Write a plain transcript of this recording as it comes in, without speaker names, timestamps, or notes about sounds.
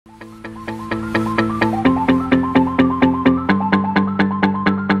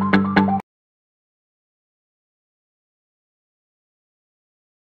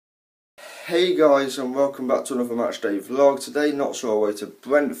Hey guys, and welcome back to another matchday vlog. Today, not so away to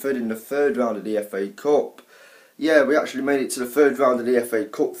Brentford in the third round of the FA Cup. Yeah, we actually made it to the third round of the FA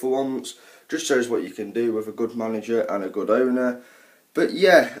Cup for once. Just shows what you can do with a good manager and a good owner. But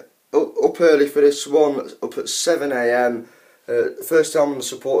yeah, up early for this one, up at 7 AM. First time on the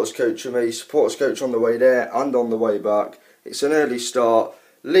supporters coach for me, supporters coach on the way there and on the way back. It's an early start.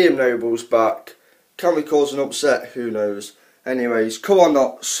 Liam Noble's back. Can we cause an upset? Who knows. Anyways, come on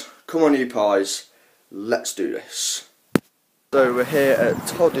Knots, come on you pies, let's do this. So we're here at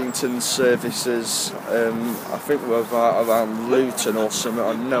Toddington Services. I think we're around Luton or something, I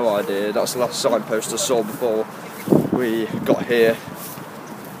have no idea. That's the last signpost I saw before we got here.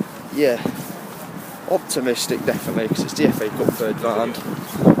 Yeah, optimistic definitely, because it's the FA Cup third round.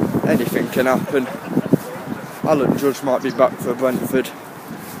 Anything can happen. Alan Judge might be back for Brentford.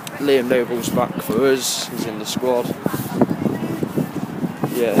 Liam Noble's back for us, he's in the squad.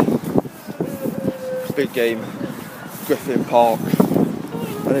 Yeah, big game, Griffin Park,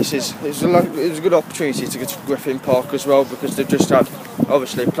 and it's a good opportunity to go to Griffin Park as well, because they've just had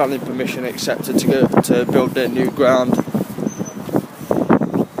obviously planning permission accepted to go to build their new ground.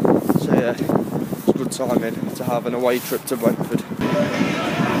 So yeah, it's good timing to have an away trip to Brentford.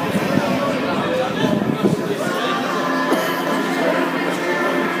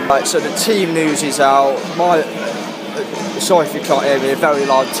 Right, so the team news is out. Sorry if you can't hear me, a very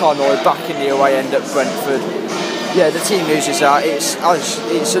loud tannoy back in the away end at Brentford. Yeah, the team news is out. It's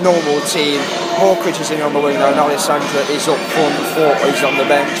a normal team. Hawkridge is in on the wing now, and Alessandra is up front. Forte is on the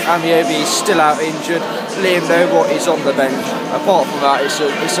bench. Amiobbi is still out injured. Liam Noble is on the bench. Apart from that, it's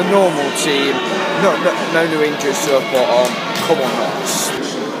a normal team. No new injuries to report on. Come on, Knots.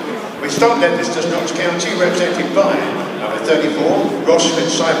 We start Leicester Notts County, represented by number 34,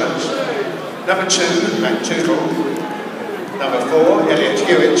 Fitzsimons, number 2, Tootle, number 4,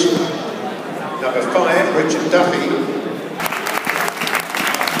 Hewitt, number 5, Duffy,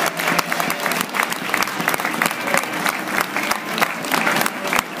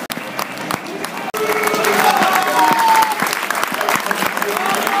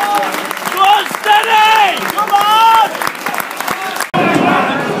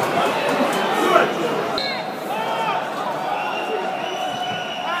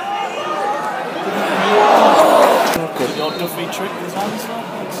 Duffy trick with his hands there.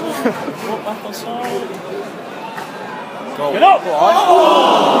 Walk back on side. Goal. Get up!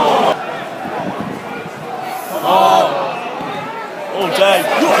 All day.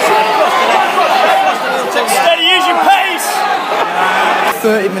 Steady, use your pace!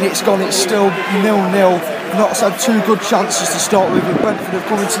 30 minutes gone, it's still 0-0. Knots had two good chances to start with, and Brentford have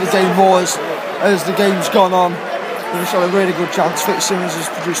come into the game more as the game's gone on. We've had a really good chance. Fitzsimons has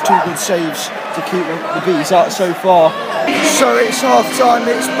produced two good saves to keep the bees out so far. So it's half time,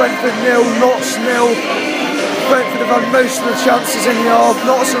 it's Brentford 0, Knots 0. Brentford have had most of the chances in the half.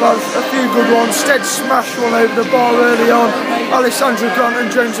 Knots have had a few good ones. Stead smashed one over the bar early on. Alessandra, Grant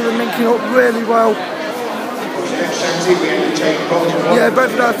and Jones have been linking up really well. Yeah,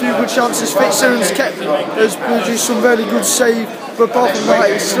 Brentford had a few good chances. Fitzsimons has produced some really good saves, but apart from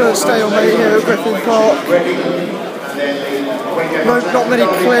that, it's still a stalemate here at Griffin Park. Not many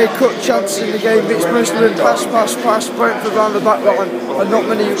clear-cut chances in the game. It's mostly been pass, Brentford around the back line, and not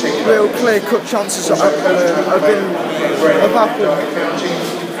many real clear-cut chances have happened.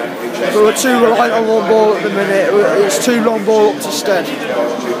 But we're too reliant on long ball at the minute. It's too long ball up to Stead.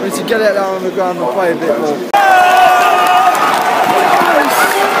 We need to get it down on the ground and play a bit more.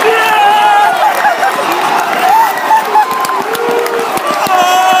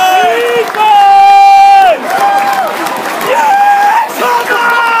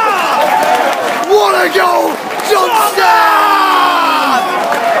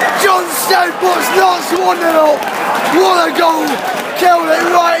 Stead puts Knots 1-0. What a goal! Killed it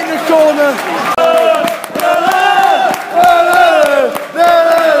right in the corner.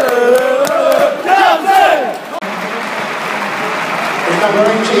 number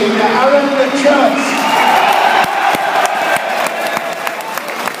 18, Aaron the Church.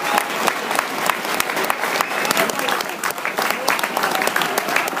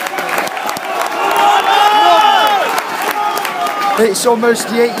 It's almost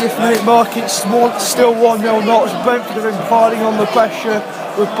the 80th minute mark, it's still 1-0 Knots. Brentford have been piling on the pressure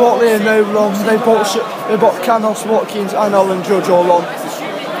with Brisley and Noble on. They bought Canos, Watkins and Alan Judge all on.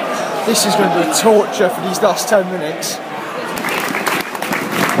 This is going to be torture for these last 10 minutes.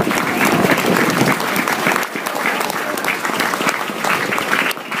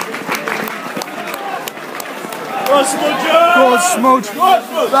 Go on, Smudge.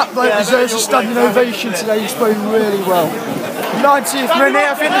 That bloke deserves a standing ovation today, he's playing really well. 90th minute,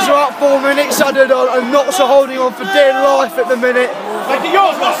 I think there's about 4 minutes added on, and Knots are holding on for dear life at the minute. Make it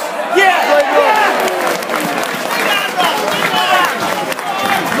yours, Ross! Yeah!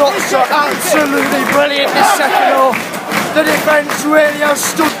 Knots are absolutely brilliant this second half. The defence really has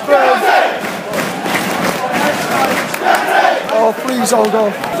stood firm. Oh, please hold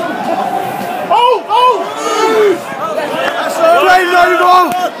on. Play no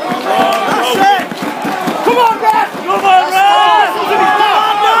more! That's it! Come on, Ref! Come on, Ref!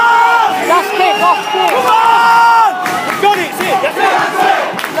 Last kick, last kick! Come on! Got it, see it, that's it!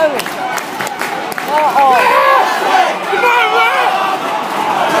 Lewis. Come on, Ref!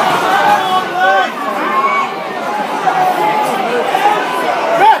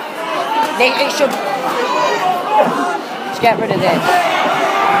 It should. Let's get rid of this.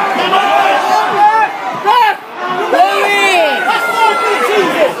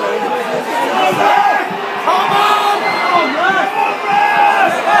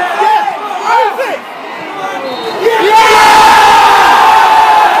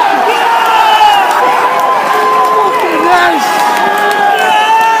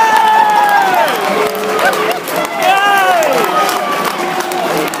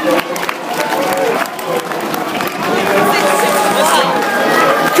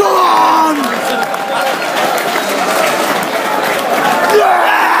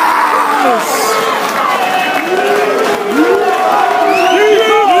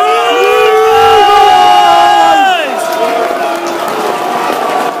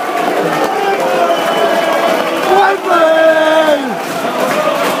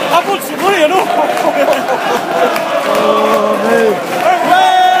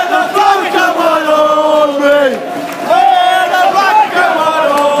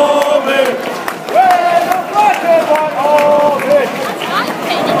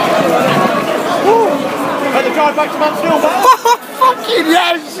 Fucking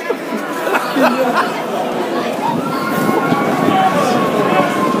yes!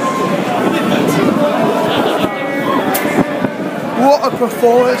 What a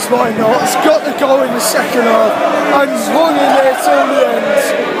performance by Knots. Got the goal in the second half and hung in there till the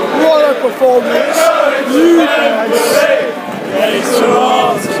end. What a performance. You guys.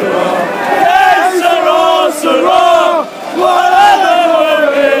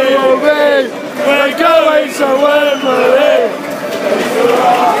 We're going to Wembley.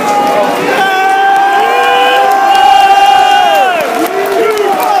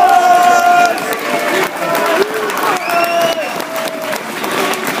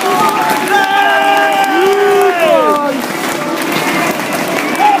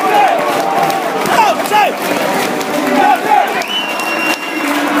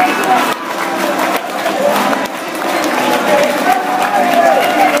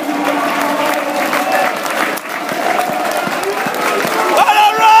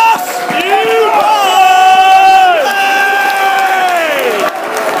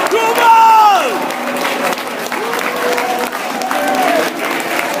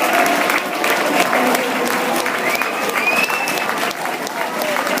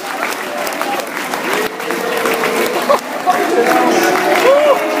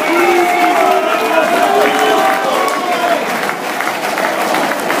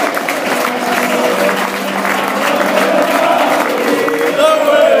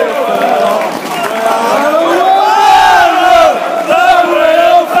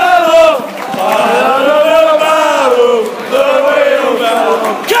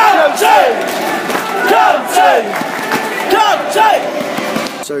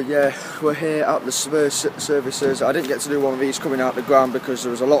 So yeah, we're here at the services. I didn't get to do one of these coming out the ground because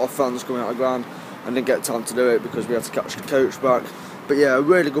there was a lot of fans coming out the ground and didn't get time to do it because we had to catch the coach back. But yeah, a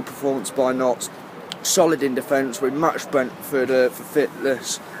really good performance by Knots. Solid in defence. We matched Brentford for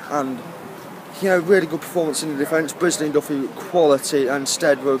fitness, and yeah, really good performance in the defence. Brisley and Duffy quality, and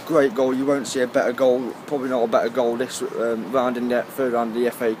Stead were a great goal. You won't see a better goal, probably not a better goal this round in the third round of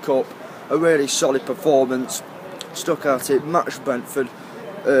the FA Cup. A really solid performance. Stuck at it, matched Brentford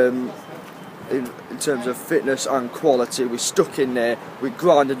in terms of fitness and quality. We stuck in there, we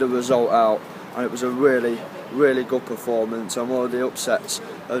grinded the result out, and it was a really good performance. And one of the upsets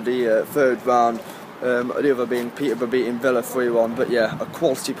of the third round, the other being Peterborough beating Villa 3-1, but yeah, a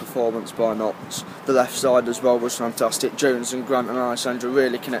quality performance by Knots. The left side as well was fantastic. Jones and Grant and Alessandra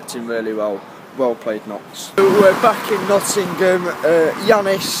really connecting really well. Well played, Knots. We're back in Nottingham.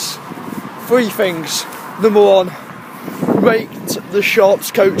 Yennaris, 3 things. Number 1, rate the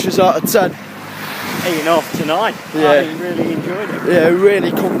Sharps coaches out of 10. 8.5 to 9. Yeah. I really enjoyed it. Yeah,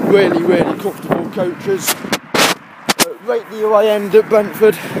 really comfortable coaches. Rate the away end at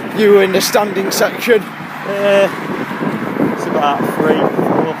Brentford. You were in the standing section. It's about about 3, 4.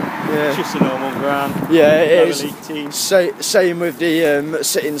 Yeah. It's just a normal ground. Yeah, it Lower is. league team. Same with the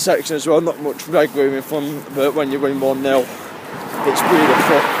sitting section as well. Not much leg room in front, but when you win 1-0, it's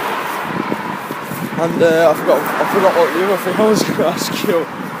beautiful. And I forgot what the other thing I was going to ask you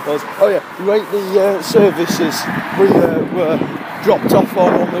was. Oh yeah, rate the services we were dropped off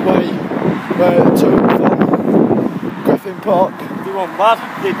on the way to from Griffin Park. They weren't bad.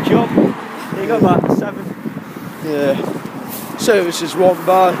 They jumped. They got back 7. Yeah, services weren't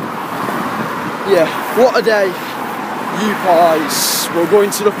bad. Yeah, what a day. You guys, we're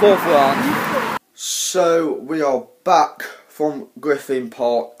going to the 4th round. So we are back from Griffin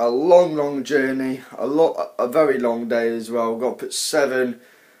Park. A long journey, a very long day as well. Got up at 7.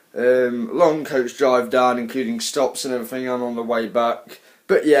 Long coach drive down, including stops and everything on the way back.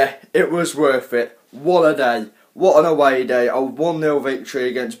 But yeah, it was worth it. What a day. What an away day. A 1-0 victory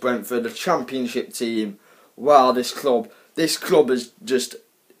against Brentford, a championship team. Wow, this club is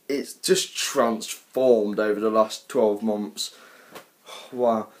it's just transformed over the last 12 months.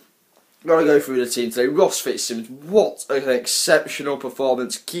 Wow. Gotta go through the team today. Ross Fitzsimons, what an exceptional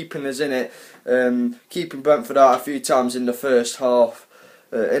performance, keeping us in it, keeping Brentford out a few times in the first half.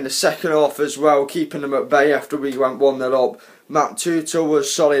 In the second half as well, keeping them at bay after we went 1-0 up. Tootle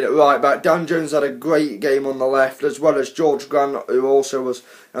was solid at right back. Dan Jones had a great game on the left, as well as George Grant, who also was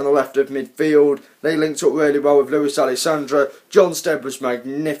on the left of midfield. They linked up really well with Lewis Alessandra. John Stead was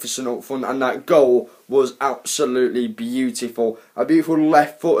magnificent up front, and that goal was absolutely beautiful. A beautiful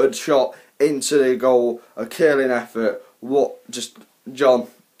left-footed shot into the goal, a curling effort. What, just, John,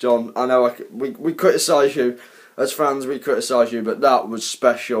 I know we criticise you. As fans, we criticise you, but that was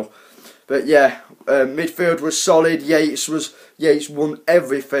special. But yeah, midfield was solid. Yates won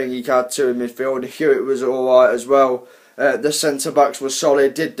everything he had to in midfield. Hewitt was alright as well. The centre backs were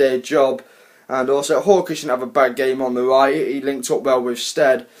solid, did their job, and also Hawkridge didn't have a bad game on the right. He linked up well with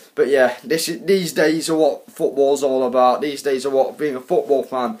Stead. But yeah, these days are what football's all about. These days are what being a football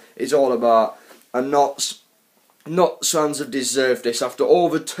fan is all about, and not fans have deserved this after all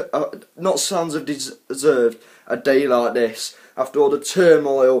the not fans have deserved a day like this after all the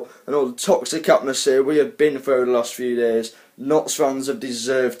turmoil and all the toxic atmosphere we have been through the last few days. Notts fans have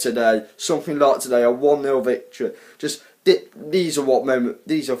deserved today something like today, a 1-0 victory. Just these are moments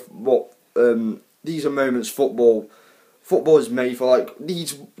football is made for. Like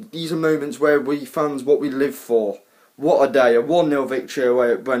these are moments where we fans what we live for. What a day, a 1-0 victory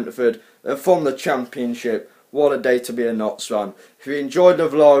away at Brentford from the Championship. What a day to be a Notts fan. If you enjoyed the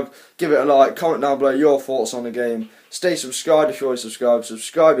vlog, give it a like, comment down below your thoughts on the game. Stay subscribed if you already subscribed,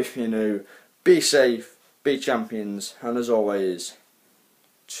 subscribe if you're new. Be safe, be champions, and as always,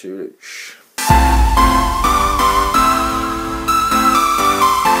 Tootle.